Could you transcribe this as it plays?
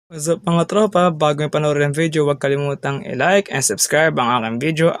What's up mga tropa? Bago yung panoorin ng video, huwag kalimutang i-like and subscribe ang aking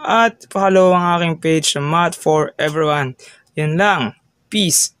video at follow ang aking page na Math for Everyone. Yun lang.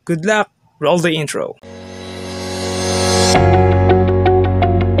 Peace. Good luck. Roll the intro.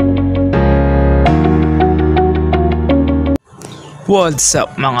 What's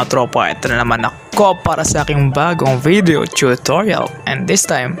up mga tropa? Ito na naman ako para sa aking bagong video tutorial. And this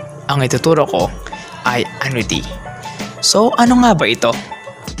time, ang ituturo ko ay annuity. So ano nga ba ito?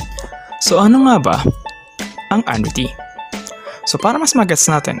 So ano nga ba ang annuity? So para mas magets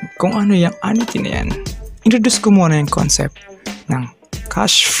natin kung ano yung annuity na yan, introduce ko muna yung concept ng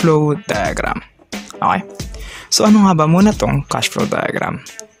cash flow diagram. Okay? So ano nga ba muna tong cash flow diagram?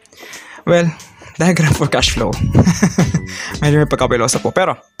 Well, diagram for cash flow. Medyo may pagkapilosa po.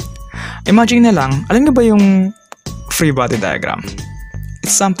 Pero, imagine na lang, alam nga ba yung free body diagram?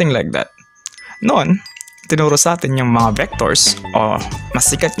 It's something like that. Noon, tinuro sa atin yung mga vectors o mas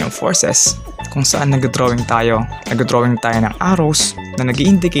sikat yung forces kung saan nag-drawing tayo ng arrows na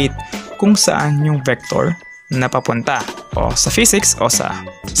nag-indicate kung saan yung vector na papunta, o sa physics o sa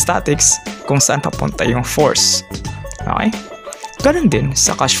statics kung saan papunta yung force. Okay? Ganun din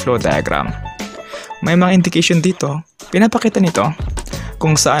sa cash flow diagram. May mga indication dito, pinapakita nito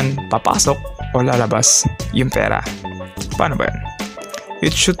kung saan papasok o lalabas yung pera. Paano ba yun?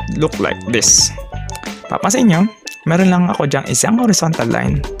 It should look like this. Papansin nyo, meron lang ako dyang isang horizontal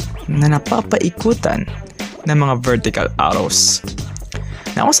line na napapaikutan ng mga vertical arrows.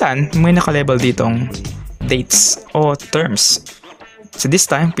 Na kung saan may nakalabel ditong dates o terms. So this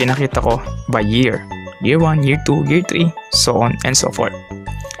time, pinakita ko by year. Year 1, year 2, year 3, so on and so forth.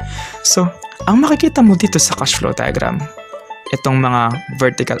 So, ang makikita mo dito sa cash flow diagram, itong mga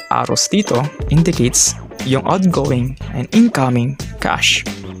vertical arrows dito indicates yung outgoing and incoming cash.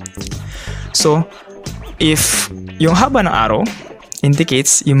 So, if yung haba ng arrow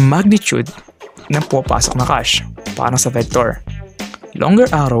indicates yung magnitude ng pupasok na cash para sa vector. Longer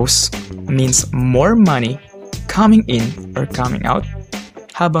arrows means more money coming in or coming out,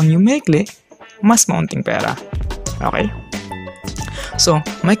 habang yung maikli, mas maunting pera. Okay? So,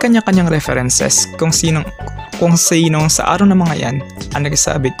 may kanya-kanyang references kung sinong sa araw ng mga yan ang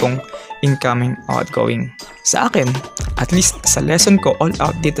nagsasabi kung incoming o outgoing. Sa akin, at least sa lesson ko all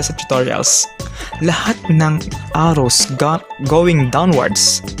out dito sa tutorials, lahat ng arrows going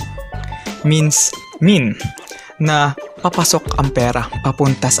downwards mean na papasok ang pera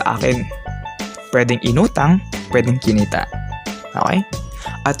papunta sa akin. Pwedeng inutang, pwedeng kinita. Okay?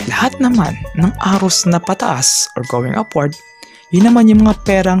 At lahat naman ng arrows na pataas or going upward, yun naman yung mga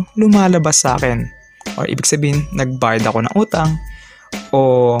perang lumalabas sa akin. Or ibig sabihin, nagbayad ako ng utang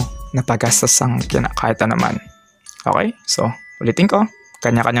o napagastos ang kinakita naman. Okay? So, ulitin ko,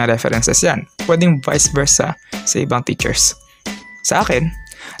 kanya-kanyang references yan. Pwedeng vice versa sa ibang teachers. Sa akin,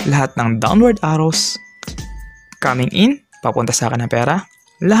 lahat ng downward arrows coming in, papunta sa akin ng pera.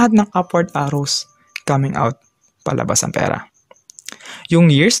 Lahat ng upward arrows coming out, palabas ang pera. Yung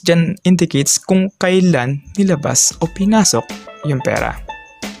years dyan indicates kung kailan nilabas o pinasok yung pera.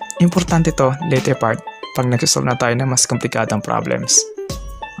 Importante to later part pag nagsusolve na tayo ng mas komplikadong problems.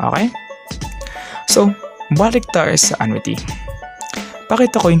 Okay? So, balik tayo sa annuity.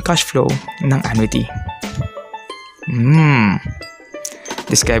 Pakita ko yung cash flow ng annuity.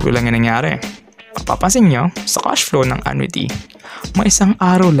 Describe ko lang yung nangyari. Papansin nyo, sa cash flow ng annuity, may isang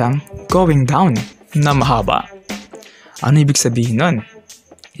arrow lang going down na mahaba. Ano ibig sabihin nun?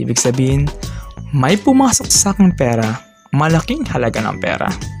 Ibig sabihin, may pumasok sa aking pera, malaking halaga ng pera.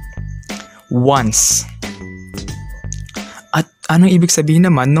 Once. At anong ibig sabihin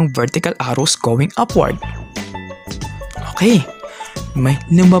naman ng vertical arrows going upward? Okay, may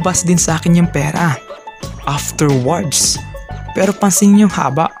lumabas din sa akin yung pera afterwards. Pero pansin niyo yung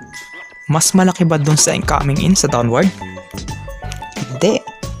haba. Mas malaki ba dun sa incoming in sa downward? Hindi,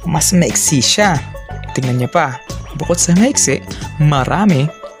 mas maiksi siya. Tingnan niyo pa, bukod sa maiksi, marami,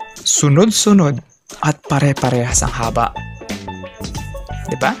 sunod-sunod at pare-parehas ang haba.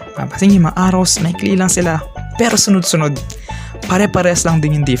 Diba? Papansin niyo yung mga arrows, maikli lang sila, pero sunod-sunod, pare-parehas lang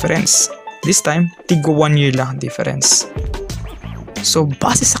din yung difference. This time, tigwa 1 year lang ang difference. So,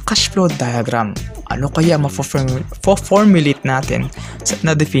 base sa cash flow diagram, ano kaya ma-formulate natin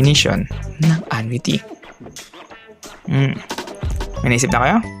na definition ng annuity? May naisip na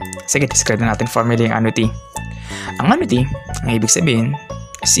kayo? Sige, describe na natin formula yung annuity. Ang annuity, ang ibig sabihin,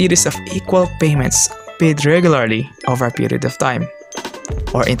 a series of equal payments paid regularly over a period of time.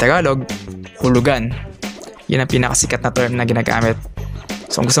 Or in Tagalog, hulugan. Yan ang pinakasikat na term na ginagamit.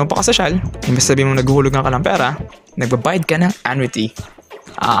 So kung gusto mo pakasosyal, imbes sabihin mo naghuhulugan ka ng pera, nagbabayad ka ng annuity.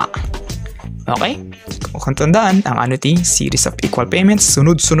 Okay? Kung tandaan, ang annuity, series of equal payments,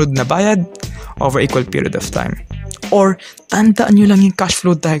 sunod-sunod na bayad over equal period of time. Or, tandaan nyo lang yung cash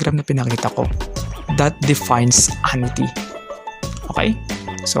flow diagram na pinakita ko. That defines annuity. Okay?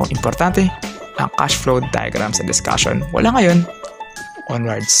 So, importante, ang cash flow diagram sa discussion. Wala ngayon,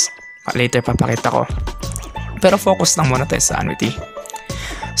 onwards. Later papakita ko. Pero focus lang muna tayo sa annuity.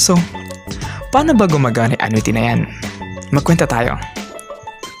 So, paano ba gumagana yung annuity na yan? Magkwenta tayo.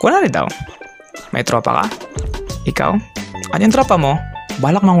 Kunwari daw, may tropa ka? Ikaw? At yung tropa mo,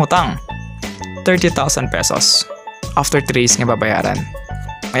 balak mangutang. 30,000 pesos. After 3 years nga babayaran.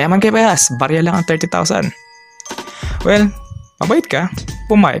 Mayaman kay Bayas, barya lang ang 30,000. Well, mabait ka,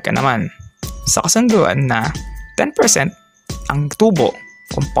 pumayag ka naman. Sa kasunduan na 10% ang tubo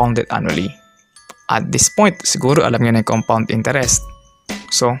compounded annually. At this point, siguro alam nyo na yung compound interest.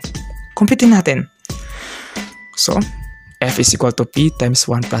 So, kumpitin natin. So, F is equal to P times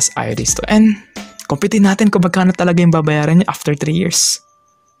 1 plus I raised to N. Kumpitin natin kung magkano talaga yung babayaran niya after 3 years.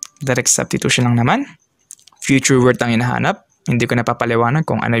 Direct substitution lang naman. Future worth ang hinahanap. Hindi ko napapaliwanag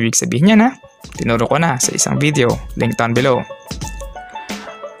kung ano ibig sabihin niya na. Tinuro ko na sa isang video. Link down below.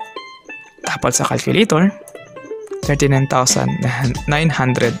 Tapos sa calculator,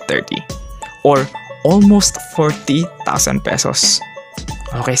 39,930 or almost 40,000 pesos.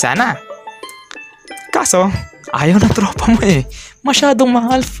 Okay sana. Kaso, ayaw na tropa mo eh. Masyadong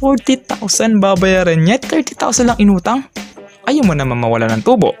mahal, 40,000 babayaran niya, 30,000 lang inutang. Ayaw mo naman mawala ng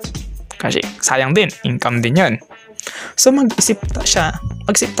tubo. Kasi sayang din, income din yun. So mag-isip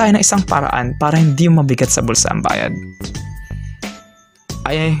tayo ng isang paraan para hindi mabigat sa bulsa ang bayad.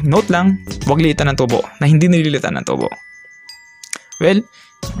 Ay, note lang, huwag liitan ng tubo na hindi nililitan ng tubo. Well,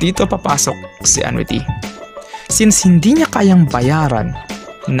 dito papasok si annuity. Since hindi niya kayang bayaran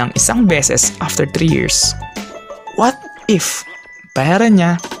ng isang beses after 3 years, what if bayaran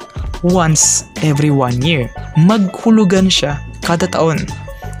niya once every 1 year? Maghulugan siya kada taon.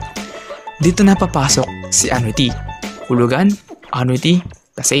 Dito na papasok si annuity. Hulugan, annuity,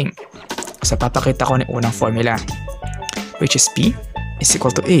 the same. So papakita ko ng unang formula, which is P is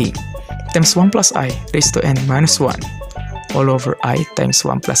equal to A times 1 plus I raised to N minus 1 all over I times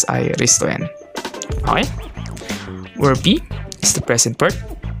 1 plus I raised to N. Okay? Where P is the present part,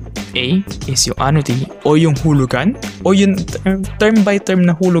 A is yung annuity o yung hulugan o yung term by term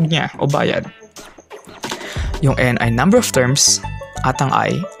na hulog niya o bayad. Yung N ay number of terms at ang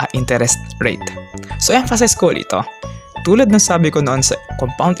I ay interest rate. So emphasize ko dito, tulad ng sabi ko noon sa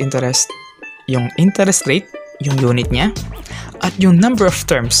compound interest, yung interest rate, yung unit niya, at yung number of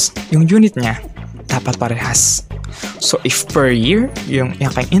terms, yung unit niya, dapat parehas. So if per year, yung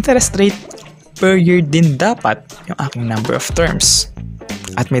aking interest rate, per year din dapat yung aking number of terms.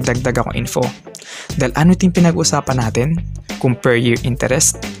 At may dagdag akong info. Dahil ano yung pinag-usapan natin, kung per year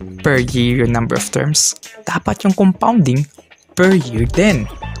interest, per year yung number of terms, dapat yung compounding per year din.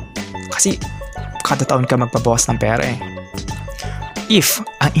 Kasi kada taon ka magpabawas ng pera eh. If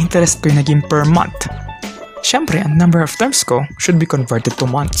ang interest ko naging per month, syempre ang number of terms ko should be converted to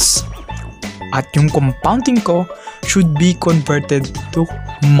months. At yung compounding ko should be converted to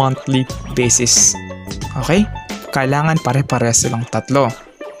monthly basis. Okay? Kailangan pare-pares silang tatlo.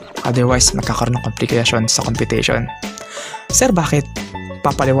 Otherwise, magkakaroon ng complication sa computation. Sir, bakit?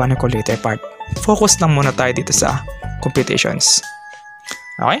 Papaliwanag ko later part. Focus lang muna tayo dito sa computations.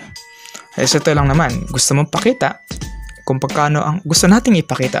 Okay? So ito lang naman. Gusto mong pakita kung pagkano ang gusto nating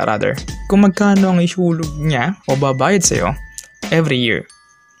ipakita rather. Kung magkano ang ihulog niya o babayad sa'yo every year.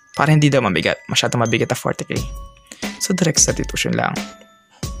 Para hindi daw mabigat. Masyadong mabigat na 40k. So direct substitution lang.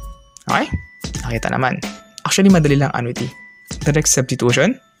 Okay? Nakita naman. Actually, madali lang annuity. Direct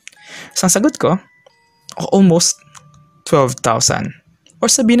substitution. So ang sagot ko, almost 12,000. Or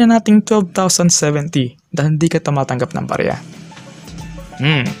sabihin na natin 12,070 dahil hindi ka tumatanggap ng barya.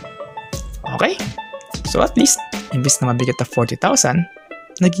 Okay? So at least, imbis na mabigat na 40,000,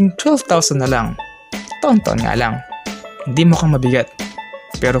 naging 12,000 na lang. Taon-taon nga lang. Hindi mo kang mabigat,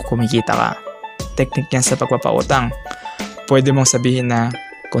 pero kumikita ka. Technique yan sa pagpapautang. Pwede mong sabihin na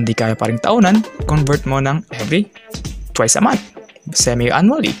kung di kaya pa ring taonan, convert mo ng every twice a month.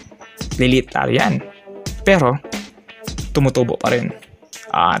 Semi-annually. Lilit na yan. Pero, tumutubo pa rin.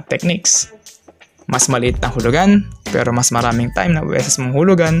 Techniques. Mas maliit na hulugan, pero mas maraming time na beses mong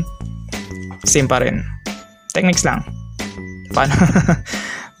hulugan, same pa rin. Techniques lang. Paano?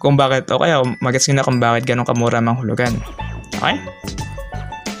 Kung bakit, o kaya magets nyo na kung bakit ganun kamura mang hulugan. Okay?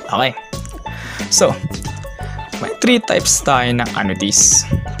 Okay. So, may 3 types tayo ng annuities.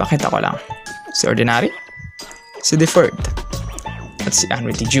 Pakita ko lang. Si ordinary, si deferred, at si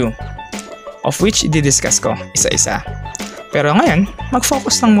annuity due. Of which i-discuss ko isa-isa. Pero ngayon,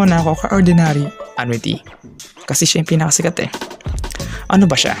 mag-focus lang muna ako sa ordinary annuity. Kasi siya yung pinakasikat eh. Ano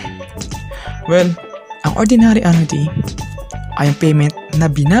ba siya? Well, ang ordinary annuity ay ang payment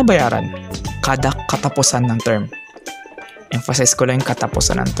na binabayaran kada katapusan ng term. Emphasize ko lang yung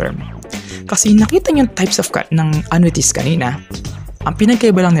katapusan ng term. Kasi nakita niyo yung types of ng annuities kanina, ang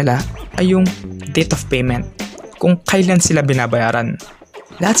pinagkaiba lang nila ay yung date of payment, kung kailan sila binabayaran.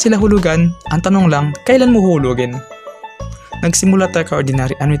 Lahat sila hulugan, ang tanong lang, kailan mo hulugin? Nagsimula tayo ka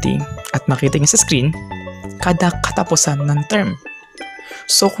ordinary annuity at makita niyo sa screen, kada katapusan ng term.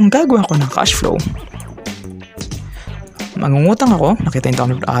 So kung gagawin ko ng cash flow, mangungutang ako, nakita yung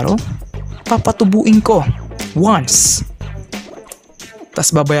taon ng araw, papatubuin ko once.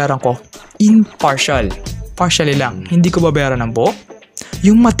 Tapos babayaran ko in partially lang, hindi ko babayaran ng buo.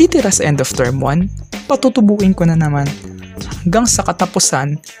 Yung matitira sa end of term 1, patutubuin ko na naman hanggang sa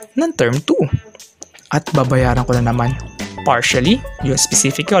katapusan ng term 2. At babayaran ko na naman partially, yung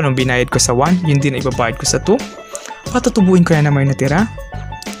specific ko, anong binayad ko sa 1, yun din ibabayad ko sa 2. Patutubuin ko na naman yung natira.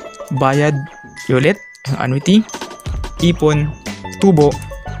 Bayad, ulit, ang annuity, ipon, tubo,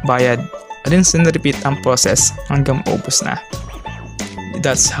 bayad. Rinse and repeat ang process hanggang maubos na.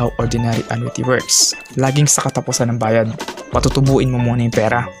 That's how ordinary annuity works. Laging sa katapusan ng bayad, patutubuin mo muna yung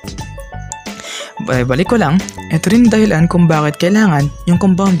pera. Balik ko lang, ito rin dahilan kung bakit kailangan yung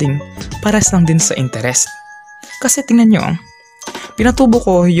compounding pares lang din sa interest. Kasi tingnan nyo, pinatubo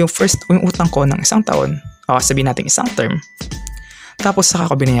ko yung utang ko ng isang taon, o sabihin natin isang term, tapos saka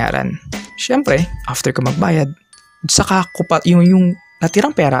ko binayaran. Siyempre, after ko magbayad, saka ko pa yung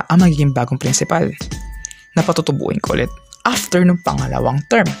natirang pera ang magiging bagong principal na patutubuin ko ulit after ng pangalawang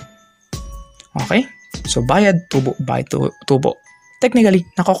term. Okay? So, bayad, tubo, bayad, tubo. Technically,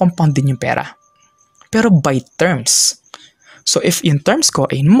 nako-compound din yung pera. Pero by terms. So, if in terms ko,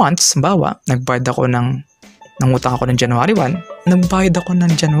 in months, bawa, nagbayad ako nangutang ako ng January 1, nagbayad ako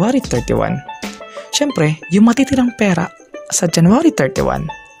ng January 31. Siyempre, yung matitirang pera sa January 31,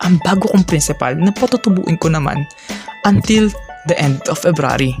 ang bago kong principal na patutubuin ko naman until the end of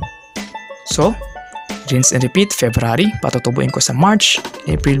February. So, rinse and repeat, February, patutubuin ko sa March,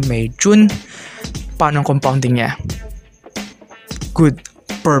 April, May, June. Paano ang compounding niya? Good.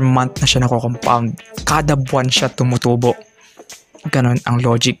 Per month na siya nako-compound. Kada buwan siya tumutubo. Ganon ang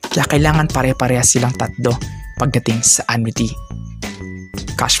logic. Kaya kailangan pare-parehas silang tatlo pagdating sa annuity.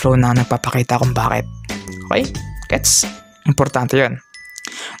 Cash flow na nagpapakita kung bakit. Okay? Gets? Importante yun.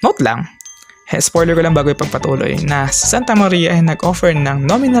 Note lang, spoiler ko lang bago ipagpatuloy, na sa Santa Maria ay nag-offer ng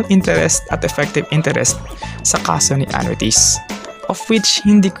nominal interest at effective interest sa kaso ni annuities. Of which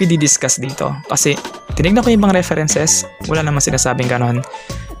hindi ko i-discuss dito. Kasi tinignan ko yung mga references, wala naman sinasabing ganon.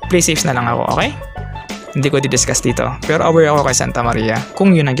 Play safe na lang ako, okay? Hindi ko i-discuss dito. Pero aware ako kay Santa Maria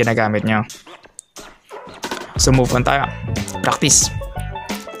kung yun ang ginagamit nyo. So move on tayo. Practice.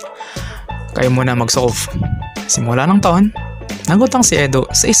 Kayo muna mag-solve. Simula ng taon, nagutang si Edo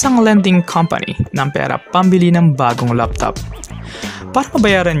sa isang lending company ng pera pambili ng bagong laptop. Para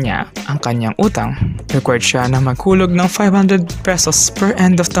mabayaran niya ang kanyang utang, required siya na maghulog ng 500 pesos per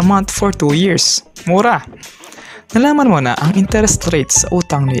end of the month for 2 years. Mura! Nalaman mo na ang interest rate sa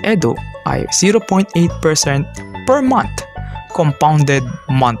utang ni Edo ay 0.8% per month, compounded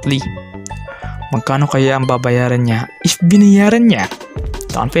monthly. Magkano kaya ang babayaran niya if binayaran niya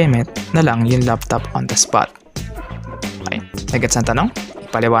down payment na lang yung laptop on the spot? Okay, nagets ang tanong?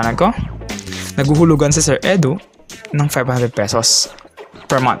 Ipaliwanag ko. Naguhulugan si Sir Edo ng 500 pesos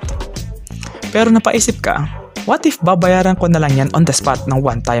per month. Pero napaisip ka, what if babayaran ko na lang yan on the spot ng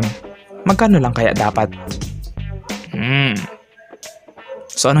one time? Magkano lang kaya dapat?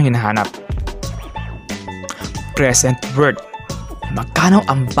 So anong hinahanap? Present worth. Magkano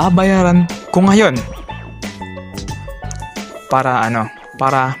ang babayaran ko ngayon? Para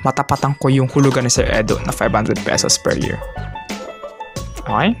matapatan ko yung hulugan ni Sir Edo na 500 pesos per year.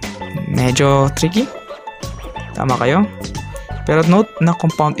 Okay? Medyo tricky. Tama kayo? Pero note na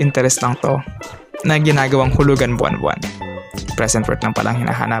compound interest lang to na ginagawang hulugan buwan-buwan. Present worth lang palang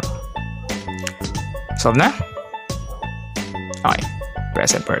hinahanap. Solve na? Okay.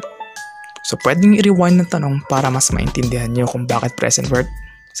 Present worth. So, pwedeng i-rewind ng tanong para mas maintindihan nyo kung bakit present worth.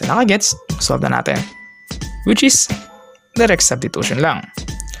 So, nakagets, solve na natin. Which is direct substitution lang.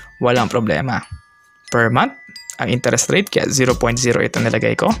 Walang problema. Per month, ang interest rate kaya 0.08 ang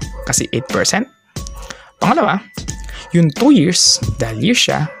nilagay ko kasi 8%. Pangalawa, yung 2 years, dahil year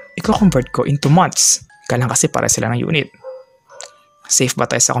siya, i-convert ko into months. Kailan kasi para sila ng unit. Safe ba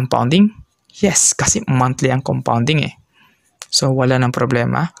tayo sa compounding? Yes, kasi monthly ang compounding eh. So, wala ng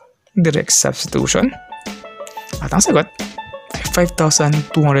problema. Direct substitution. At ang sagot ay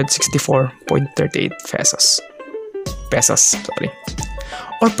 5,264.38 pesos. pesos. Sorry.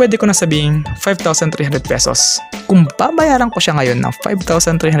 Or pwede ko na sabihin 5,300 pesos. Kung babayaran ko siya ngayon ng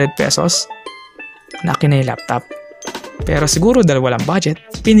 5,300 pesos, nakin na yung laptop. Pero siguro dahil walang budget,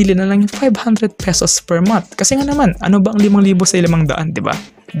 pinili na lang yung 500 pesos per month. Kasi nga naman, ano ba ang 5,000 sa 500, di ba?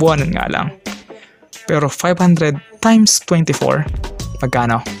 Buwanan nga lang. Pero 500 times 24,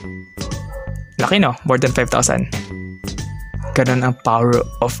 magkano? Laki no? More than 5,000. Ganun ang power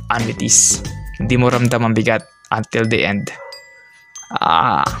of annuities. Hindi mo ramdam ang bigat until the end.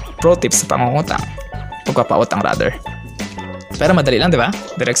 Pro tips sa pangungutang. Pagpapautang rather. Pero madali lang, di ba?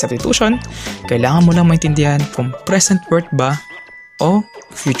 Direct substitution. Kailangan mo lang maintindihan kung present worth ba o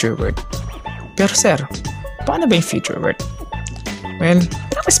future worth. Pero sir, paano ba yung future worth? Well,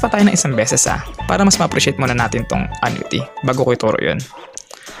 practice pa tayo ng isang beses para mas ma-appreciate muna natin tong annuity bago ko ituro yun.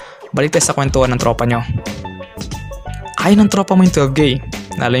 Balik tayo sa kwentuhan ng tropa nyo. Ayaw ng tropa mo yung 12K.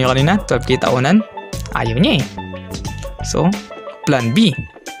 Nalo nyo kanina, 12K taunan? Ayaw niya eh. So, plan B.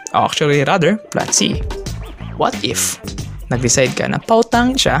 Actually, rather, plan C. What if nag-decide ka na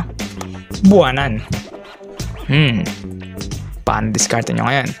pautangin siya buwanan? Paano discarte nyo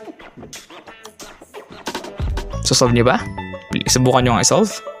ngayon? Solve nyo ba? Subukan nyo nga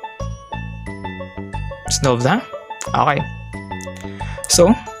i-solve? Solve na? Okay.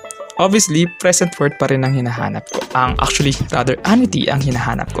 So, obviously, present worth pa rin ang hinahanap ko. Rather, annuity ang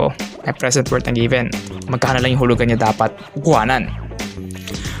hinahanap ko. Ay present worth ang given. Magkano lang yung hulugan niya dapat buwanan.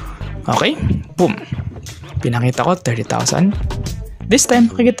 Okay? Boom. Pinakita ko 30,000. This time,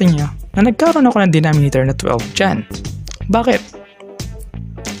 makikita nyo na nagkaroon ako ng denominator na 12 dyan. Bakit?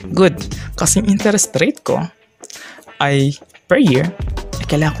 Good. Kasi interest rate ko ay per year,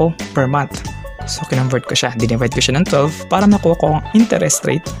 kailangan ko per month. So, kinonvert ko siya. Dinivide ko siya ng 12 para makuha ko ang interest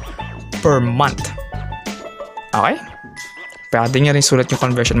rate per month. Okay? Pwede nyo rin sulat yung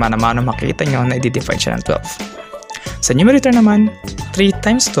conversion mano-mano, makikita nyo na i-divide siya ng 12. Sa numerator naman, 3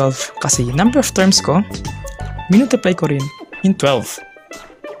 times 12 kasi number of terms ko, minultiply ko rin in 12.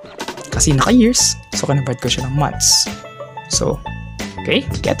 Kasi naka-years, so convert ko siya ng months. So, okay,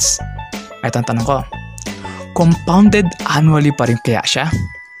 gets? Ito ang tanong ko. Compounded annually pa rin kaya siya?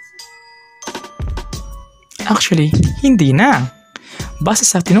 Actually, hindi na. Base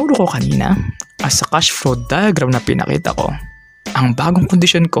sa tinuro ko kanina, as sa cash flow diagram na pinakita ko, ang bagong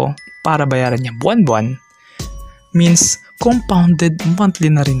kondisyon ko para bayaran niya buwan-buwan means compounded monthly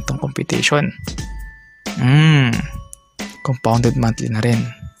na rin tong computation. Compounded monthly na rin.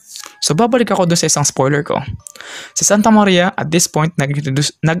 So, babalik ako doon sa isang spoiler ko. Sa Santa Maria, at this point,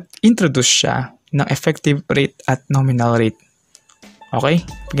 nag-introduce siya ng effective rate at nominal rate. Okay?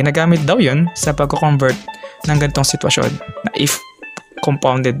 Ginagamit daw yun sa pag-convert ng ganitong sitwasyon na if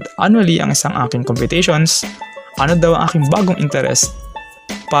compounded annually ang isang aking computations, ano daw ang aking bagong interest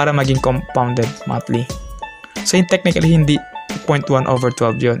para maging compounded monthly. So, technically, hindi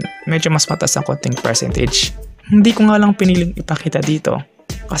 0.1/12 yun. Medyo mas mataas ang konting percentage. Hindi ko nga lang piniling ipakita dito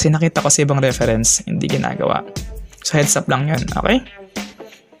kasi nakita ko sa ibang reference, hindi ginagawa. So, heads up lang yun, okay?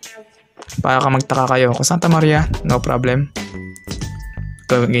 Para ka magtaka kayo kung Santa Maria, no problem.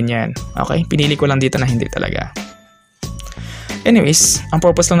 Ganyan, okay? Pinili ko lang dito na hindi talaga. Anyways, ang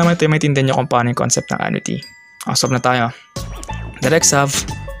purpose lang naman ito ay maintindihan nyo kung paano yung concept ng annuity. Solve na tayo. Direct sub,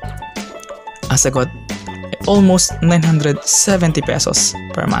 ang sagot ay almost 970 pesos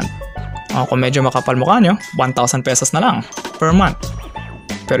per month. Kung medyo makapal mukha nyo, 1,000 pesos na lang per month.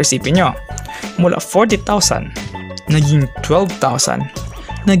 Pero isipin nyo, mula 40,000, naging 12,000,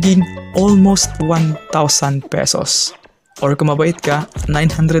 naging almost 1,000 pesos. Or kung mabait ka,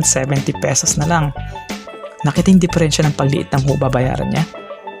 970 pesos na lang. Nakita yung diferensya ng pagliit ng babayaran niya?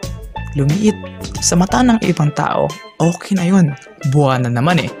 Lumiit. Sa mata ng ibang tao, okay na yun. Buwan na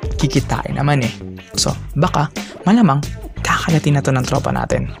naman kikitain naman So, baka, malamang, kakagatin na to ng tropa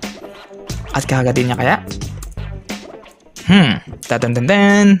natin. At kakagatin niya kaya?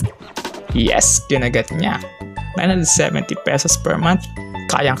 Tadandandan! Yes, kinagat niya. 970 pesos per month.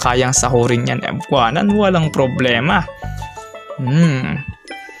 Kayang-kayang sahurin yan buwanan, walang problema. Ganun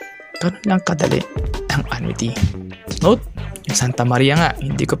lang kadali ang annuity. Note, yung Santa Maria nga,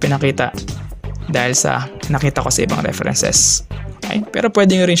 hindi ko pinakita dahil sa nakita ko sa ibang references. Okay? Pero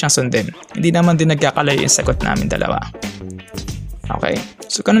pwede nyo rin siyang sundin. Hindi naman din nagkakalayo yung sagot namin dalawa. Okay?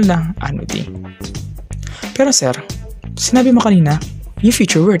 So, ganun lang annuity. Pero sir, sinabi mo kanina, yung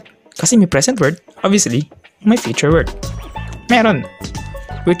future word. Kasi may present word, obviously, may future word. Meron.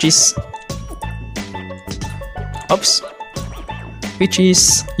 Which is,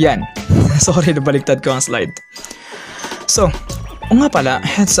 yan. Sorry, nabaliktad ko ang slide. So, nga pala,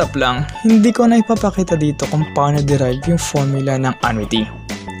 heads up lang, hindi ko na ipapakita dito kung paano derive yung formula ng annuity.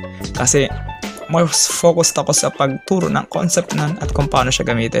 Kasi, mas focused ako sa pagturo ng concept nun at kung paano siya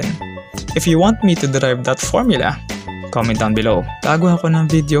gamitin. If you want me to derive that formula, comment down below. Gagawa ako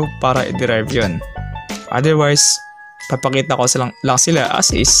ng video para i-derive yun. Otherwise, papakita ko lang sila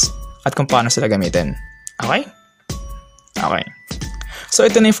as is at kung paano sila gamitin. Okay? Okay. So,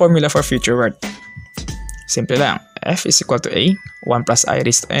 ito na yung formula for future worth. Simple lang. F is equal to A, 1 plus I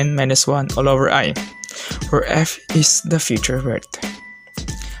raised to N minus 1 all over I, where F is the future worth.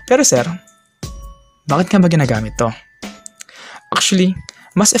 Pero sir, bakit nga ba ginagamit to? Actually,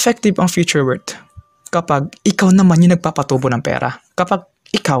 mas effective ang future worth kapag ikaw naman yung nagpapatubo ng pera. Kapag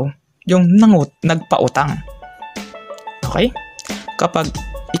ikaw yung nagpautang. Okay? Kapag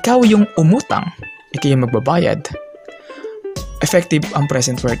ikaw yung umutang, ikaw yung magbabayad, effective ang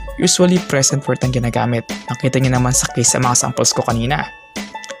present worth. Usually, present worth ang ginagamit. Nakita niyo naman sa case sa mga samples ko kanina.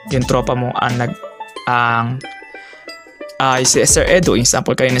 Yung tropa mo si Sir Edo, yung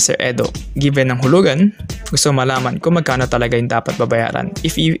sample kanina Sir Edo, given ng Hulugan, gusto malaman kung magkano talaga yung dapat babayaran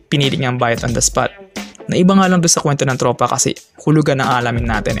if pinili niyang bayad on the spot. Na iba nga lang doon sa kwento ng tropa kasi Hulugan ang alamin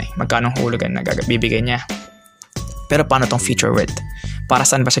natin magkano Hulugan na bibigay niya. Pero paano tong future worth? Para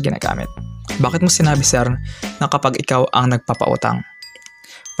saan ba siya ginagamit? Bakit mo sinabi sir na kapag ikaw ang nagpapautang?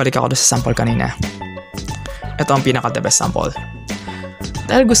 Balik ako doon sa sample kanina. Ito ang pinaka-the best sample.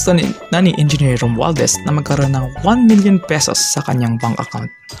 Dahil gusto ni Engineer Romualdez na magkaroon ng 1 million pesos sa kanyang bank account,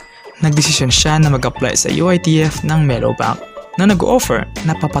 nagdesisyon siya na mag-apply sa UITF ng Melo Bank na nag-offer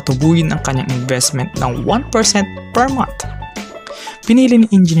na papatubuin ang kanyang investment ng 1% per month. Pinili ni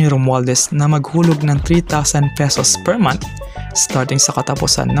Engineer Romualdez na maghulog ng 3,000 pesos per month starting sa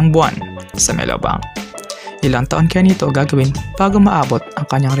katapusan ng buwan sa Melo Bank. Ilang taon kaya nito gagawin bago maabot ang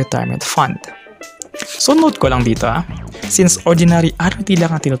kanyang retirement fund? So note ko lang dito since ordinary annuity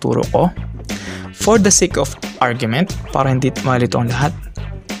lang ang tinuturo ko, for the sake of argument, para hindi malito ang lahat,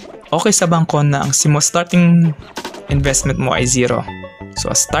 okay sa bangko na ang starting investment mo ay 0. So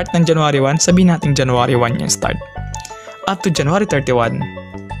start ng January 1, sabihin natin January 1 yung start. Up to January 31,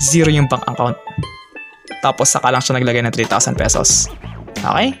 0 yung bank account. Tapos saka lang siya naglagay ng 3,000 pesos.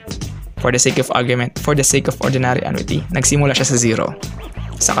 Okay? For the sake of argument, for the sake of ordinary annuity, nagsimula siya sa 0.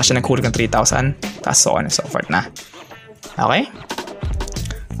 Saka siya naghulog ng 3,000, tapos so on and so forth na. Okay?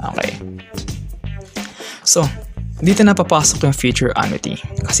 Okay. So, dito na papasok yung future annuity.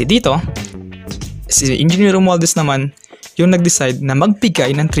 Kasi dito, si Engineer Romualdez naman, yung nag-decide na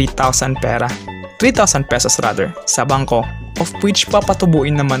magbigay ng 3,000 pesos rather, sa bangko, of which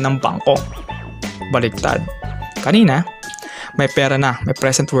papatubuin naman ng bangko. Baliktad. Kanina, may pera na, may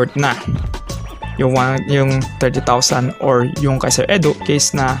present worth na. Yung 30,000 or yung kay Sir Edo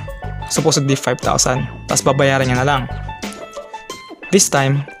case na supposedly 5,000, tapos babayaran niya na lang. This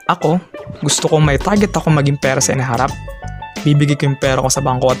time, ako, gusto kong may target ako maging pera sa inaharap. Bibigay ko yung pera ko sa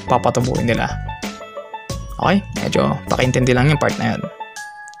bangko at papatubuin nila. Okay? Medyo pakiintindi lang yung part na yun.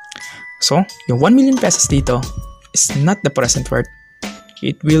 So, yung 1 million pesos dito is not the present worth.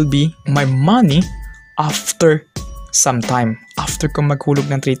 It will be my money after some time. After ko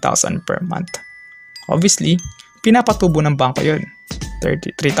maghulog ng 3,000 per month. Obviously, pinapatubo ng bangko yun.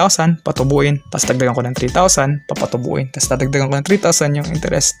 3,000, patubuin, tapos dagdagan ko ng 3,000, papatubuin, tapos dagdagan ko ng 3,000 yung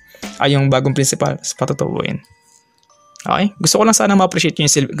interest, yung bagong principal, tapos patutubuin. Okay? Gusto ko lang sana ma-appreciate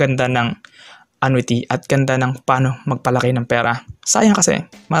yung ganda ng annuity at ganda ng paano magpalaki ng pera. Sayang kasi,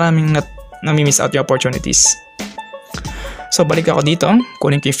 maraming nami-miss out yung opportunities. So, balik ako dito,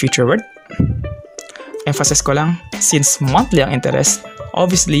 kunin ko yung future worth. Emphasis ko lang, since monthly ang interest,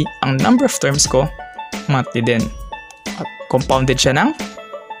 obviously, ang number of terms ko, monthly din. At compounded siya ng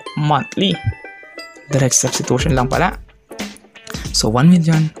monthly. Direct substitution lang pala. So 1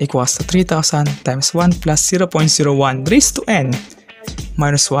 million equals to 3,000 times 1 plus 0.01 raised to n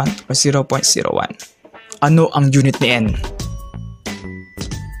minus 1 or 0.01. Ano ang unit ni n?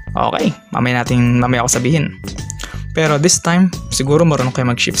 Okay, mamaya ako sabihin. Pero this time, siguro marunong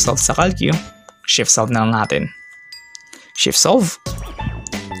kayo mag-shift solve sa calcu. Shift solve na lang natin. Shift solve.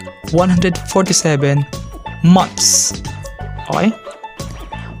 147 months. Okay?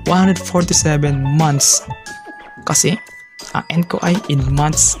 147 months. Kasi, ang end ko ay in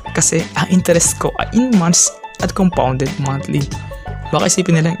months. Kasi, ang interest ko ay in months at compounded monthly. Baka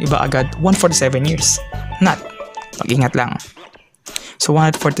isipin nilang iba agad, 147 years. Not. Pag-ingat lang. So,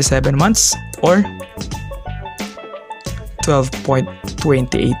 147 months or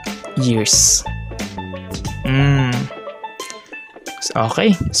 12.28 years.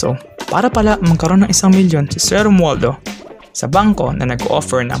 Okay. So, para pala magkaroon ng 1 million si Sir Romualdo sa bangko na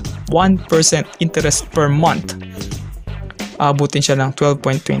nag-offer ng 1% interest per month, abutin siya ng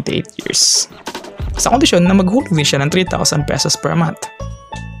 12.28 years. Sa kondisyon na maghulog din siya ng 3,000 pesos per month.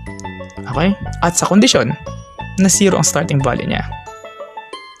 Okay? At sa kondisyon na 0 ang starting value niya.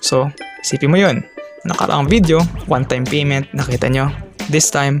 So, isipin mo yun. Nakaraang video, one-time payment, nakita nyo.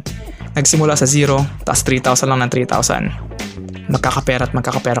 This time, nagsimula sa 0, tapos 3,000 lang ng 3,000.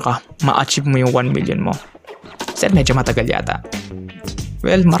 Magkakapera ka, ma-achieve mo yung 1 million mo. Sir, medyo matagal yata.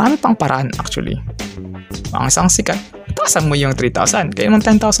 Well, marami pang paraan actually. Ang isang sikat, tasan mo yung 3,000. Kaya naman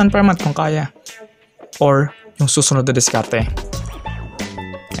 10,000 per month kung kaya. Or, yung susunod na diskarte.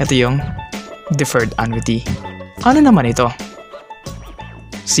 Ito yung deferred annuity. Ano naman ito?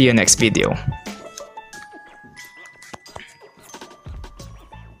 See you next video.